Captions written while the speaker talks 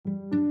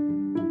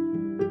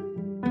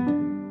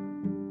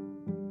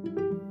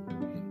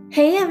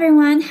Hey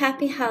everyone,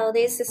 happy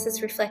holidays. This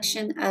is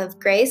Reflection of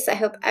Grace. I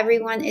hope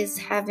everyone is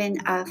having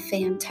a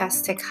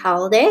fantastic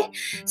holiday.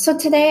 So,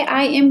 today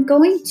I am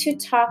going to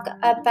talk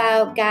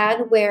about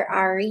God, where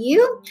are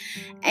you?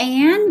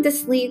 And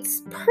this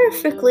leads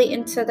perfectly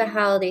into the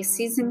holiday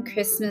season.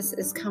 Christmas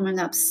is coming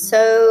up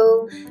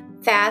so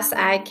fast.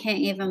 I can't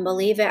even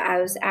believe it.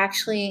 I was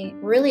actually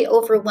really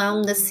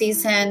overwhelmed this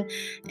season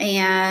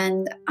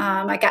and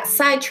I got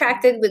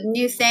sidetracked with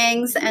new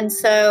things. And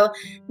so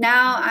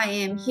now I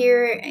am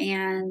here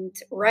and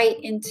right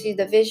into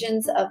the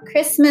visions of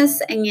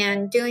Christmas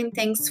and doing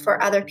things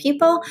for other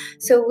people.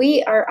 So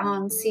we are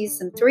on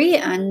season 3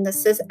 and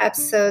this is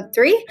episode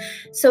 3.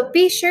 So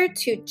be sure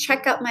to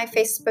check out my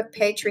Facebook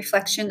page,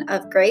 Reflection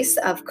of Grace.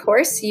 Of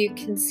course, you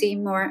can see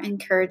more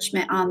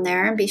encouragement on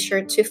there, and be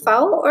sure to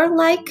follow or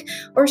like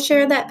or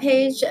share that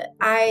page.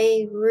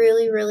 I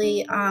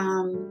really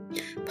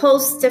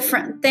post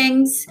different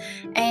things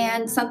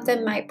and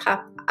something might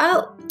pop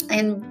out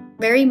and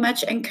very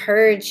much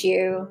encourage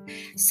you.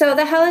 So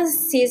the holiday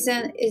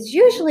season is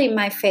usually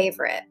my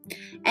favorite,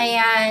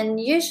 and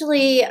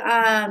usually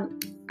I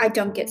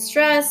don't get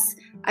stressed,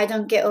 I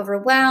don't get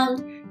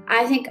overwhelmed.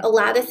 I think a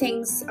lot of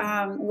things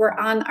were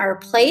on our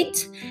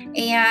plate,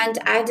 and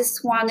I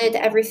just wanted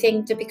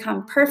everything to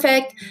become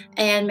perfect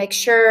and make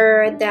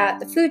sure that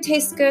the food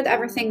tastes good,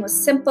 everything was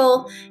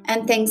simple,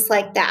 and things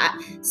like that.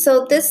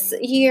 So this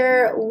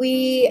year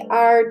we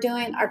are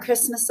doing our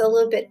Christmas a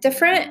little bit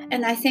different,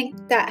 and I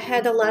think that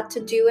had a lot to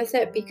do with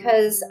it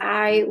because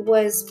I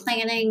was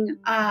planning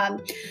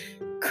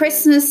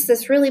Christmas,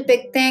 this really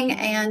big thing,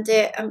 and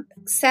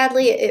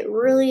sadly it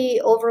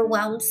really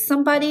overwhelmed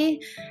somebody,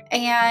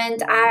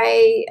 and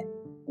I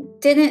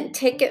didn't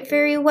take it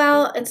very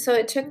well, and so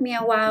it took me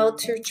a while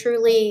to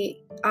truly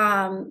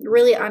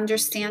really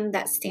understand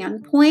that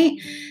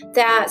standpoint,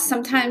 that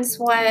sometimes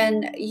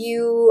when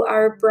you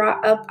are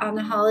brought up on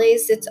the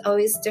holidays, it's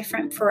always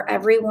different for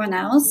everyone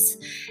else.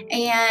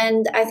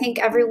 And I think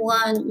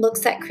everyone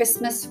looks at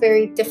Christmas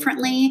very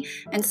differently,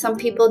 and some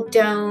people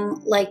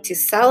don't like to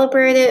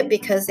celebrate it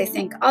because they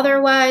think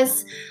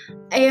otherwise.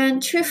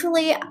 And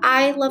truthfully,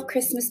 I love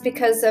Christmas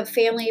because of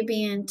family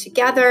being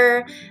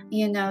together,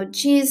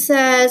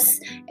 Jesus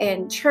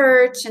and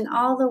church and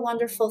all the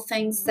wonderful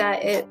things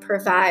that it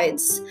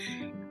provides.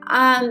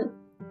 Um,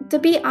 to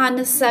be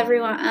honest,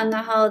 everyone, on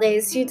the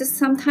holidays, you just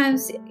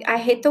sometimes, I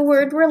hate the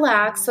word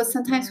relax, so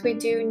sometimes we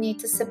do need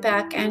to sit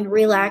back and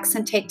relax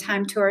and take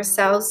time to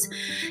ourselves.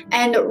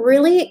 And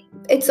really,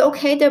 it's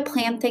okay to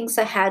plan things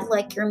ahead,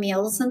 like your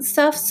meals and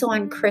stuff. So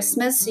on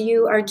Christmas,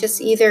 you are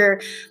just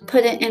either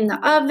put it in the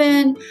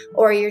oven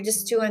or you're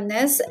just doing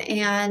this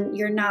and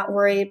you're not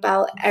worried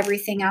about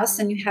everything else,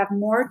 and you have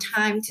more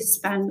time to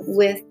spend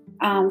with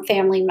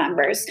family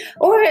members,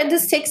 or it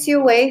just takes you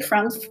away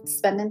from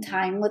spending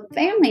time with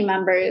family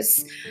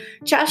members.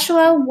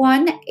 Joshua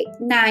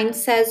 1:9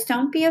 says,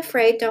 "Don't be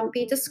afraid, don't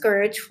be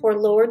discouraged, for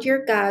Lord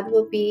your God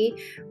will be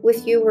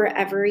with you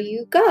wherever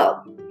you go."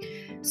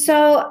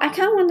 So I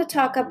kind of want to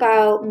talk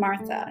about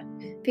Martha,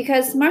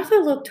 because Martha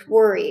looked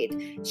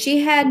worried. She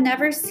had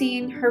never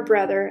seen her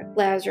brother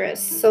Lazarus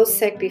so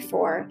sick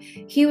before.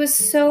 He was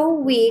so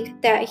weak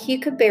that he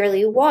could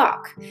barely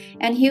walk,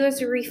 and he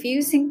was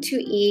refusing to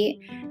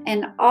eat,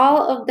 and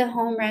all of the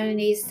home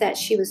remedies that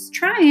she was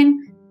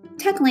trying,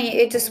 technically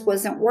it just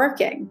wasn't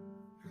working.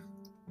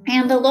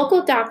 And the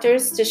local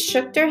doctors just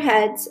shook their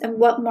heads, and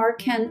what more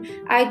can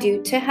I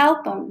do to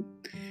help him?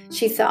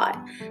 She thought.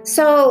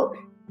 So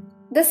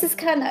this is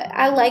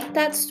I like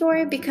that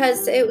story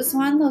because it was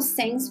one of those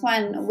things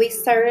when we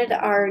started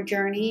our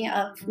journey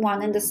of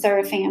wanting to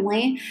start a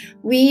family.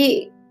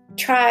 We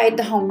tried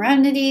the home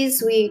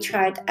remedies, we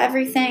tried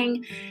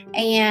everything,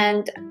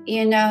 and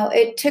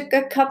it took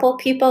a couple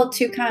people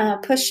to kind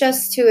of push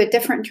us to a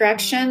different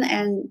direction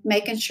and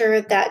making sure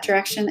that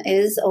direction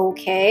is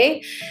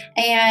okay.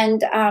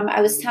 And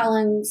I was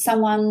telling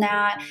someone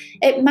that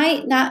it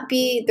might not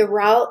be the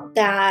route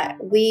that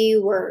we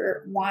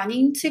were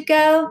wanting to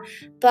go,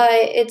 but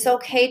it's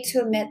okay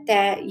to admit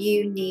that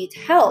you need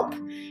help.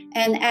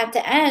 And at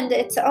the end,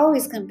 it's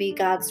always going to be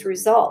God's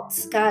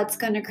results. God's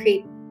going to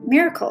create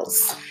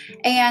miracles.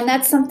 And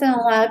that's something a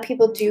lot of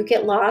people do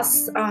get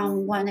lost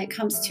when it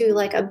comes to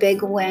like a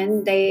big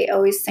win. They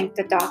always thank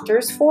the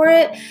doctors for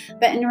it.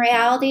 But in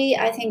reality,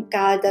 I think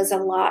God does a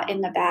lot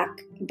in the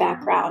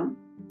background.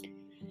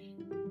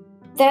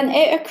 Then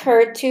it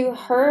occurred to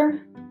her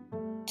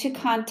to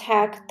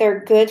contact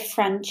their good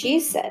friend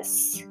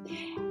Jesus.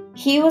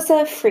 He was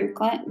a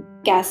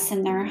frequent guest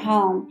in their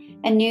home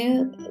and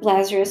knew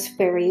Lazarus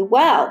very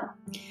well.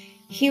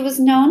 He was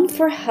known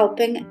for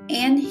helping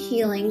and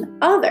healing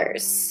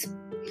others.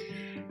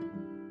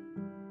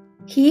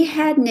 He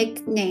had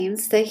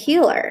nicknames the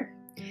healer.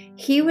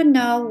 He would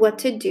know what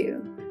to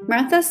do.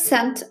 Martha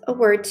sent a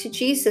word to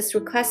Jesus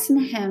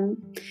requesting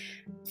him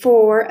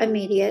for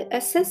immediate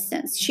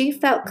assistance. She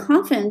felt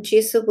confident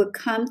Jesus would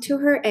come to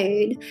her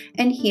aid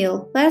and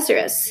heal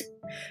Lazarus.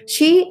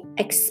 She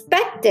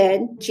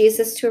expected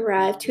Jesus to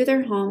arrive to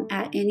their home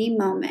at any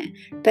moment,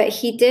 but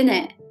he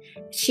didn't.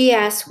 She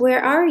asked,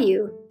 "Where are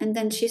you?" And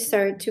then she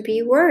started to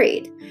be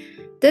worried.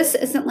 This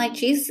isn't like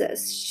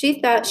Jesus. She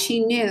thought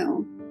she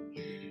knew.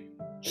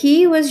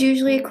 He was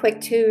usually quick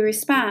to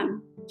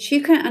respond. She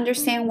couldn't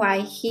understand why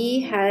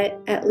he had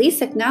at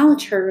least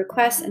acknowledged her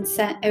request and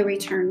sent a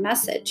return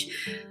message.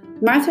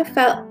 Martha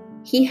felt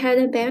he had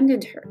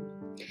abandoned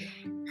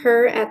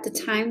her at the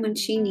time when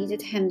she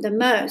needed him the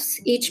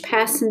most. Each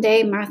passing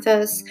day,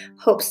 Martha's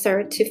hope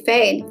started to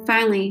fade.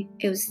 Finally,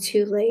 it was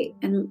too late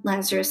and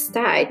Lazarus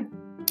died.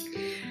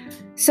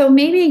 So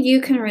maybe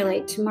you can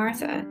relate to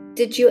Martha.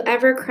 Did you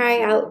ever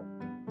cry out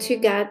to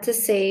God to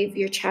save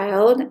your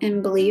child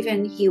and believe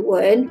in He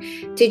would?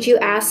 Did you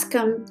ask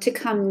Him to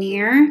come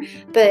near,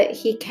 but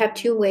He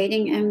kept you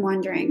waiting and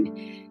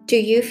wondering? Do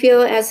you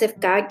feel as if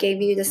God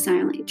gave you the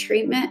silent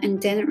treatment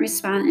and didn't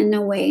respond in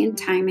a way and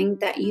timing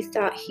that you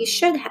thought He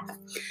should have?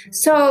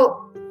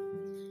 So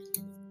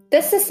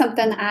this is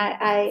something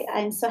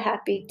I'm so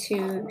happy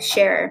to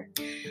share.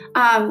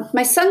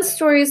 My son's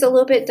story is a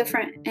little bit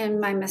different in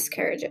my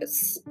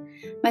miscarriages.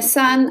 My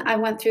son, I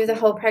went through the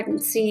whole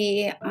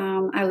pregnancy.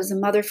 I was a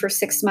mother for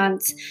 6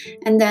 months.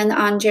 And then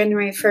on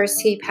January 1st,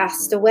 he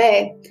passed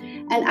away.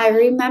 And I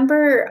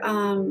remember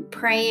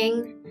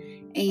praying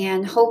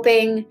and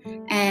hoping.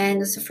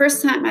 And it's the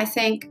first time, I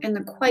think,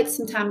 in quite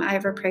some time I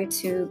ever prayed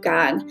to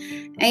God.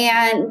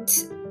 And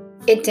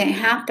it didn't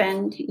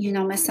happen.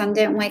 My son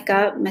didn't wake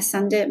up. My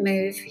son didn't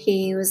move.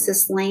 He was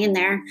just laying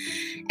there.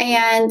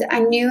 And I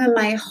knew in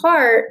my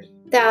heart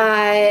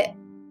that,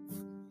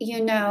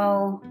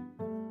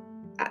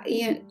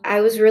 I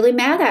was really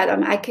mad at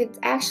him. I could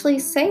actually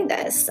say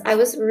this. I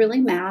was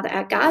really mad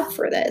at God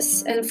for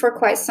this and for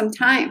quite some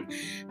time.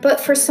 But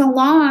for so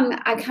long,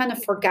 I kind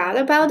of forgot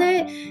about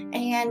it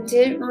and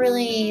didn't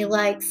really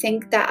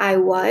think that I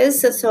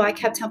was. So I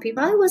kept telling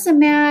people I wasn't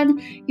mad.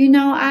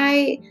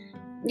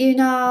 It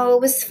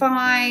was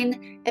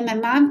fine. And my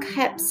mom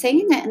kept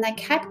saying it, and I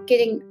kept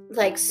getting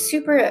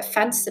super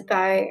offended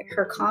by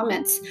her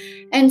comments.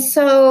 And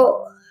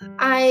so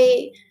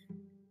I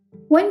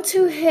went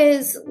to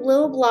his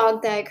little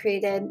blog that I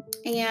created,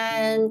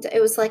 and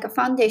it was like a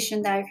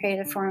foundation that I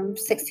created for him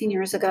 16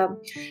 years ago.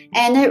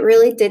 And it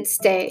really did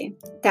stay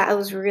that I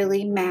was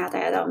really mad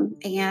at him.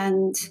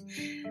 And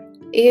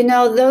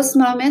those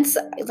moments,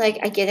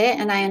 I get it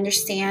and I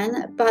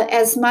understand, but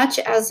as much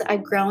as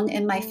I've grown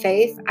in my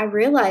faith, I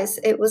realized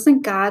it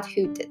wasn't God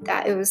who did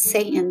that. It was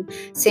Satan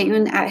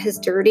at his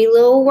dirty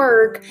little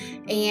work.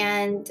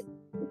 And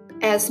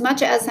as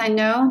much as I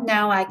know,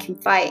 now I can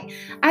fight.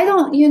 I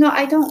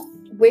don't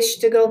wish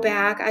to go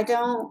back.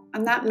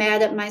 I'm not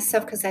mad at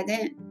myself because I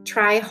didn't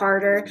try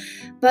harder.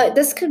 But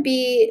this could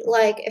be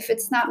if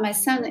it's not my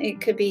son,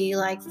 it could be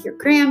your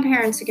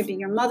grandparents, it could be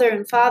your mother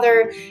and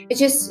father. It's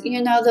just,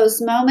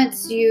 those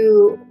moments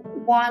you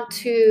want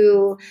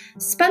to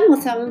spend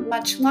with them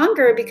much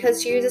longer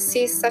because you just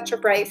see such a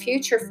bright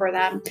future for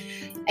them.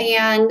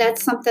 And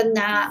that's something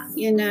that,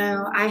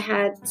 I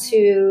had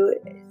to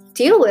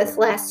deal with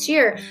last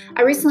year.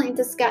 I recently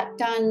just got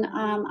done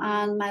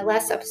on my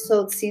last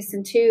episode,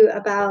 season 2,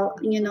 about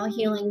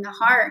healing the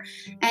heart,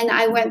 and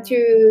I went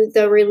through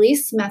the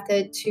release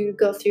method to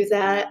go through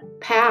that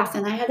path,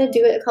 and I had to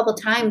do it a couple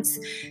times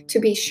to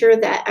be sure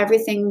that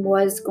everything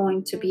was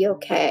going to be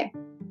okay.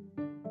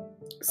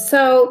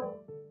 So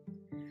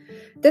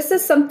this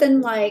is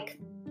something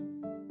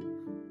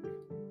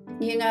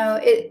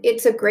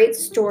it's a great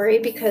story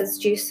because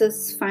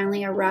Jesus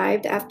finally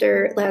arrived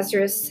after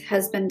Lazarus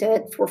has been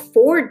dead for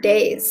 4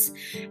 days.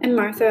 And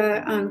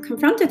Martha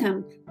confronted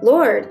him.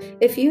 "Lord,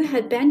 if you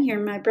had been here,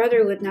 my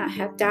brother would not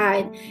have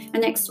died."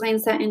 And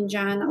explains that in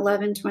John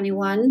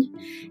 11:21.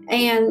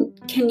 And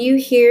can you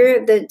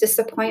hear the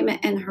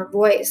disappointment in her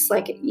voice?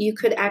 You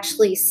could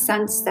actually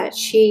sense that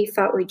she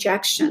felt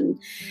rejection.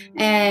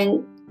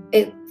 And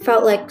it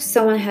felt like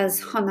someone has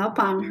hung up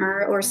on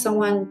her, or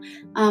someone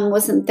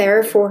wasn't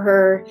there for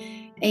her.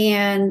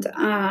 And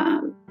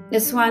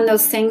it's one of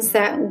those things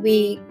that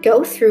we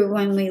go through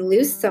when we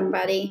lose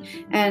somebody.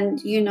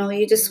 And,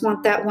 you just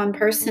want that one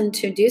person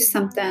to do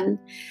something.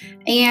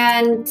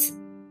 And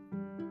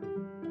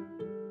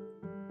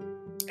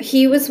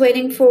he was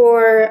waiting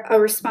for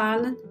a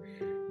response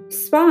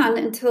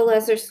until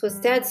Lazarus was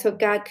dead so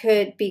God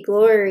could be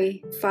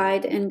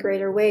glorified in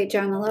greater way.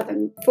 John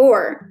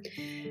 11:4.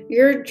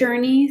 Your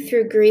journey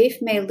through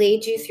grief may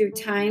lead you through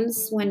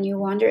times when you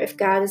wonder if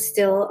God is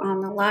still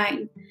on the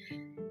line.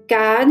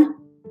 "God,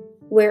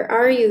 where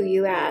are you?"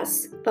 you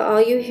ask, but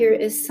all you hear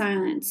is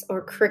silence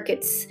or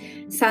crickets.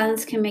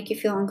 Silence can make you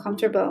feel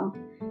uncomfortable,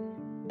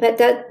 but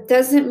that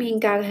doesn't mean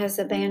God has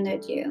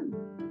abandoned you.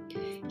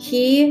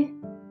 He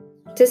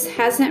just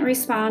hasn't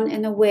responded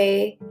in a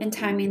way and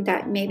timing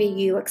that maybe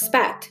you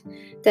expect.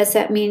 Does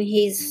that mean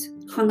he's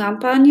hung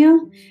up on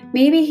you?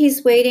 Maybe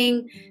he's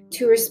waiting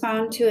to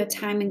respond to a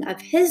timing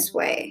of His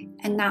way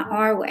and not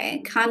our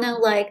way. Kind of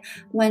like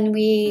when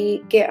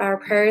we get our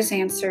prayers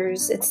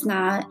answers, it's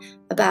not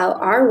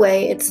about our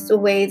way, it's the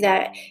way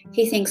that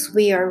He thinks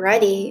we are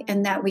ready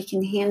and that we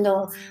can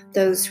handle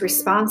those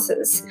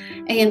responses.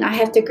 And I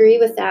have to agree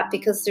with that,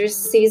 because there's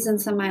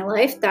seasons in my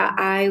life that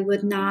I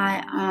would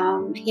not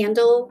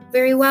handle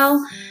very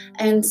well.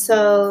 And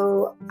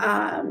so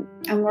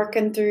I'm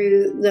working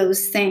through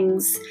those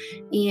things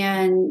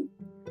and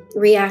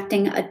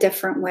reacting a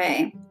different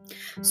way.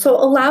 So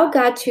allow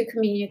God to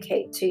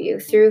communicate to you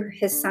through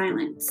His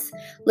silence.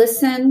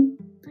 Listen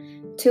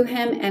to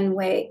Him and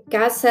wait.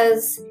 God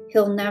says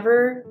He'll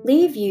never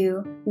leave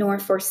you nor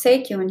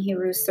forsake you in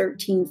Hebrews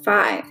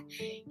 13:5.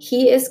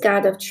 He is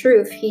God of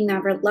truth. He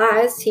never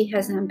lies. He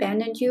hasn't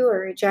abandoned you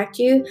or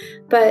rejected you.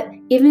 But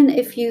even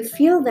if you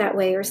feel that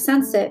way or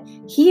sense it,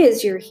 He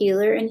is your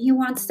healer, and He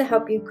wants to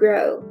help you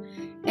grow.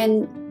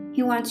 And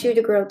He wants you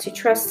to grow to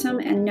trust Him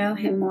and know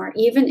Him more.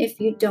 Even if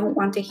you don't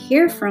want to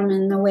hear from Him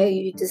in the way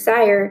you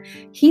desire,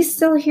 He's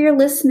still here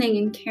listening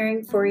and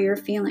caring for your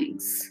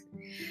feelings.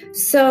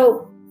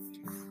 So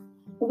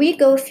we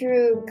go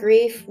through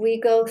grief, we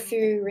go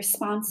through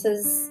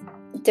responses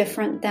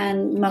different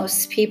than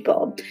most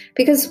people,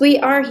 because we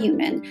are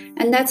human.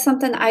 And that's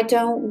something I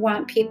don't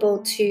want people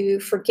to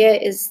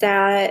forget, is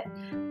that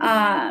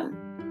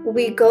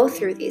we go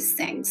through these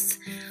things.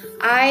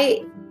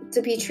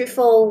 To be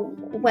truthful,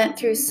 went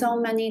through so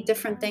many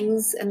different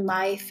things in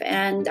life,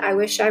 and I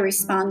wish I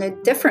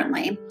responded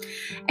differently.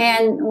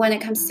 And when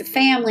it comes to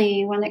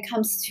family, when it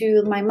comes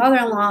to my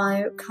mother-in-law,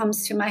 it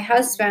comes to my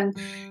husband,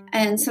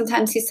 and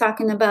sometimes he's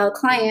talking about a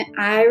client,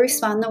 I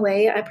respond the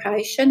way I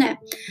probably shouldn't.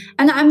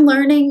 And I'm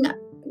learning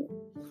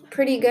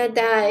pretty good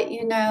that,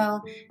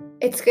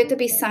 it's good to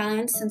be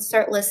silent and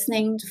start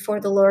listening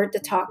for the Lord to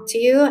talk to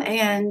you.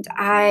 And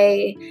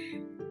I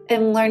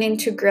am learning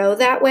to grow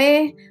that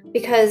way,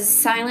 because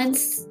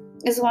silence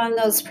is one of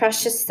those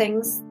precious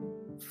things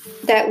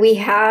that we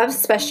have,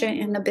 especially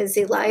in a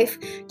busy life,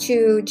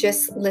 to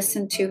just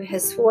listen to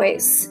His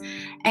voice.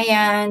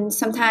 And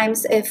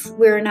sometimes if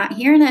we're not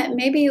hearing it,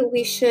 maybe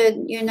we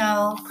should,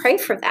 pray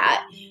for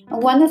that.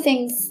 And one of the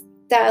things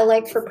that I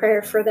like for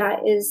prayer for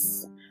that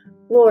is,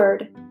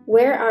 Lord,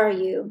 where are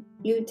you?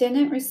 You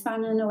didn't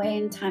respond in a way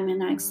and time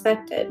and I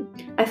expected.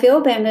 I feel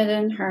abandoned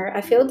and hurt. I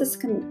feel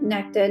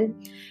disconnected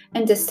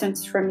and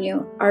distanced from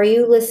you. Are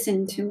you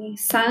listening to me?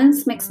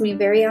 Silence makes me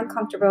very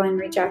uncomfortable and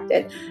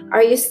rejected.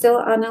 Are you still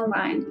on the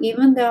line?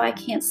 Even though I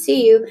can't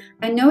see you,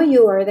 I know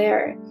you are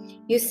there.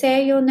 You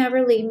say you'll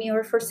never leave me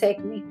or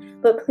forsake me,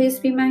 but please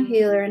be my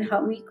healer and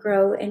help me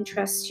grow and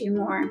trust you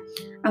more.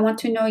 I want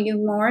to know you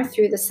more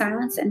through the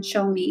silence, and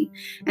show me.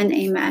 And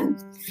amen.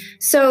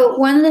 So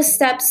one of the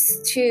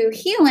steps to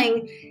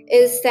healing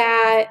is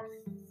that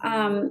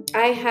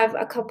I have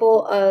a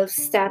couple of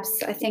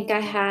steps. I think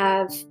I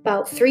have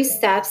about 3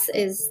 steps.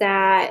 Is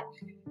that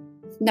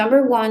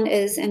number 1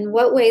 is, in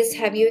what ways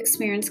have you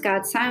experienced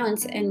God's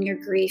silence in your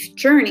grief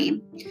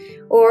journey,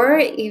 or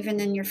even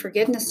in your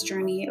forgiveness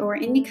journey, or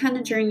any kind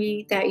of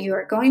journey that you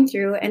are going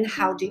through, and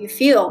how do you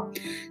feel?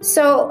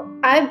 So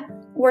I'm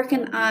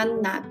working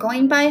on not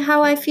going by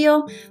how I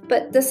feel,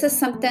 but this is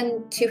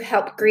something to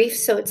help grief.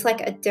 So it's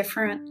like a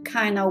different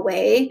kind of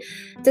way.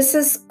 This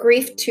is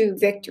grief to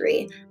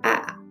victory.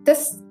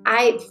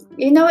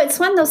 It's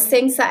one of those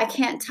things that I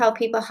can't tell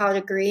people how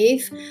to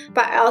grieve,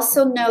 but I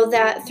also know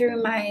that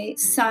through my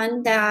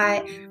son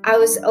that I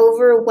was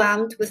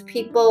overwhelmed with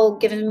people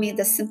giving me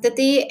the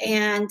sympathy,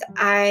 and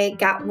I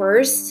got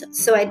worse.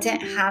 So I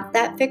didn't have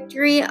that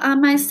victory on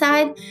my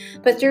side.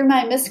 But through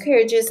my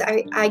miscarriages,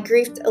 I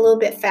grieved a little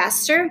bit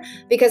faster,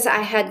 because I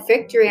had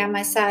victory on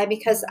my side,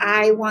 because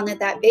I wanted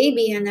that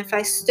baby. And if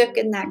I stuck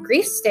in that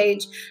grief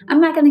stage,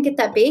 I'm not going to get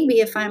that baby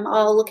if I'm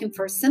all looking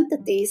for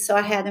sympathy. So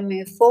I had to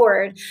move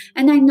forward.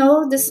 And I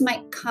know this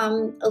might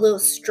come a little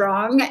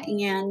strong,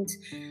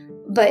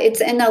 but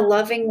it's in a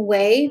loving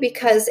way,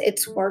 because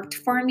it's worked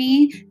for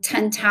me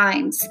 10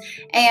 times.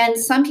 And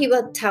some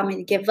people tell me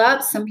to give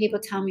up. Some people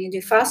tell me to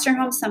do foster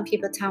home. Some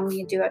people tell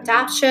me to do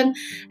adoption.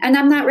 And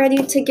I'm not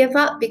ready to give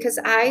up, because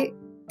I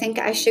think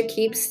I should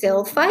keep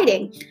still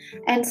fighting.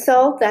 And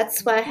so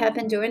that's what I have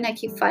been doing. I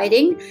keep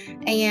fighting.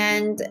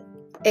 And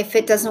if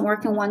it doesn't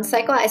work in one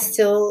cycle, I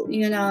still,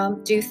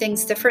 do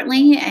things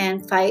differently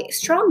and fight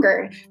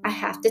stronger. I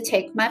have to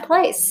take my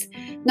place.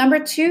 Number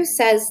 2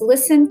 says,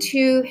 listen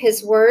to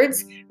His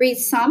words. Read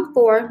Psalm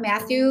 4,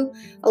 Matthew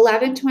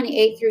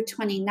 11:28 through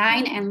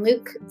 29, and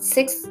Luke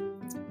 6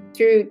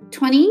 through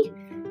 20,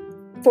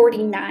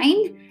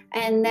 49.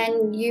 And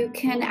then you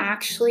can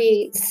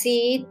actually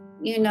see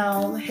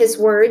His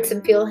words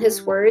and feel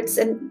His words,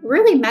 and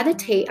really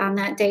meditate on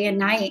that day and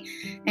night,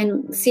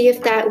 and see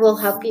if that will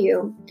help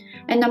you.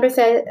 And number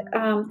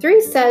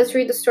 3 says,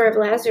 read the story of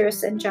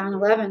Lazarus in John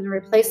 11 and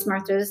replace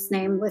Martha's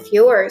name with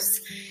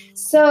yours.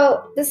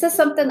 So this is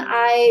something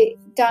I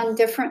done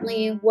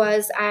differently,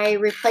 was I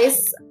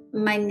replaced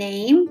my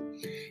name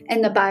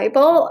in the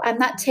Bible. I'm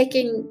not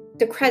taking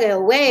the credit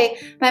away,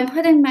 but I'm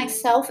putting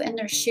myself in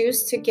their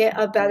shoes to get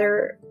a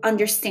better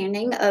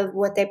understanding of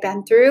what they've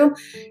been through.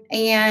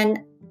 And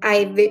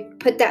I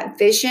put that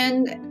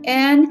vision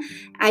in.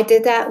 I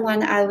did that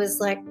when I was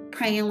like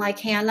praying like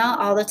Hannah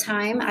all the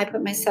time. I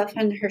put myself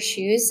in her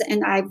shoes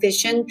and I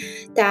visioned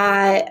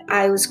that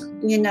I was,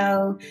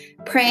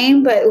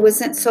 praying, but it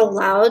wasn't so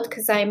loud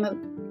because I'm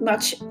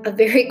a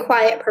very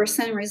quiet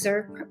person,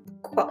 reserved,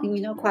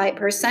 quiet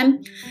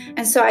person.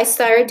 And so I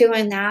started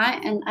doing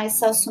that and I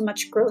saw so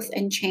much growth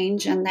and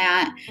change in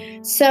that.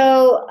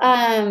 So,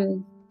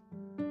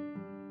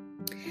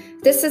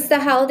 this is the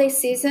holiday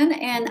season,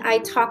 and I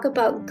talk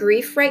about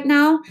grief right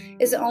now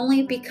is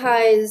only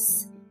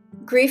because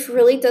grief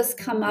really does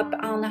come up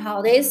on the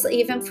holidays.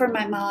 Even for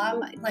my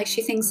mom, like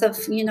she thinks of,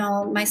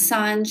 my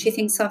son, she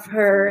thinks of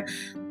her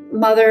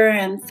mother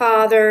and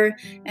father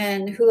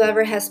and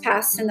whoever has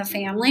passed in the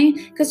family,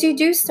 because you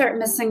do start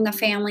missing the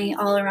family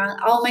all around.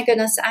 Oh my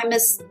goodness, I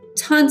miss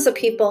tons of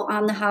people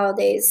on the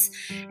holidays,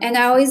 and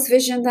I always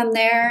vision them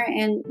there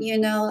and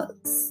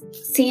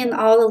seeing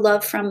all the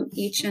love from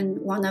each and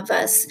one of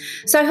us.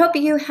 So I hope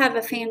you have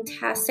a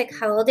fantastic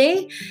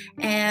holiday,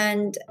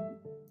 and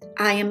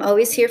I am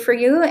always here for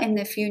you. And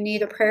if you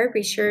need a prayer,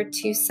 be sure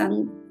to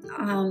send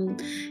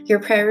your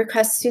prayer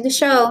requests to the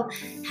show.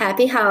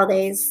 Happy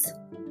holidays.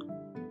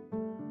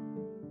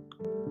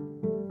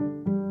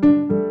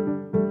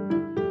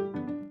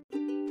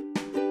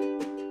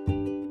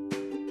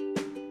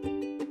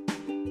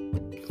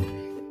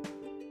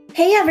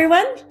 Hey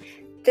everyone,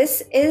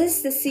 this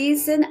is the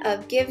season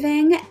of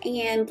giving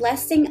and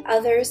blessing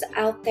others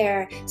out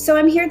there. So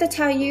I'm here to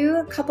tell you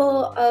a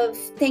couple of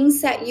things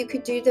that you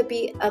could do to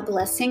be a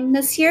blessing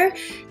this year.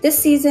 This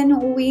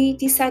season, we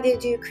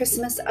decided to do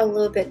Christmas a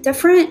little bit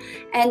different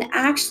and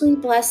actually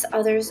bless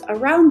others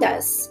around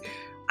us.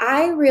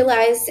 I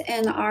realized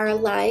in our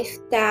life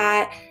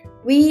that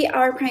we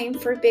are praying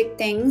for big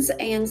things,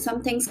 and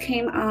some things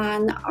came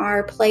on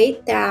our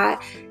plate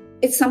that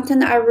it's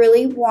something I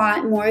really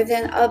want more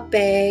than a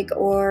bag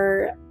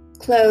or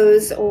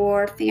clothes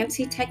or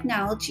fancy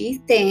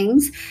technology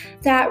things,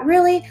 that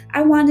really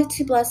I wanted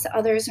to bless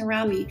others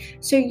around me.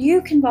 So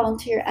you can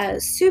volunteer at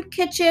a soup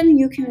kitchen,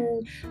 you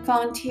can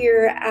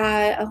volunteer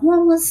at a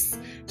homeless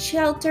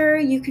shelter,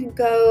 you can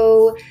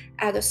go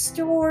at a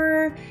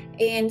store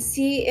and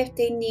see if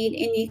they need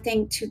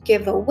anything to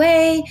give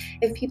away,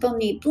 if people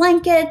need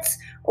blankets,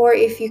 or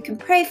if you can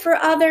pray for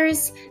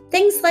others,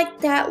 things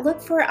like that.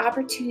 Look for an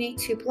opportunity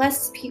to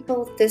bless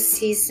people this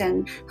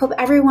season. Hope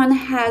everyone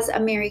has a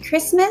Merry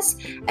Christmas,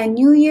 a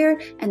New Year,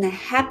 and a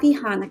Happy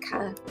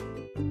Hanukkah.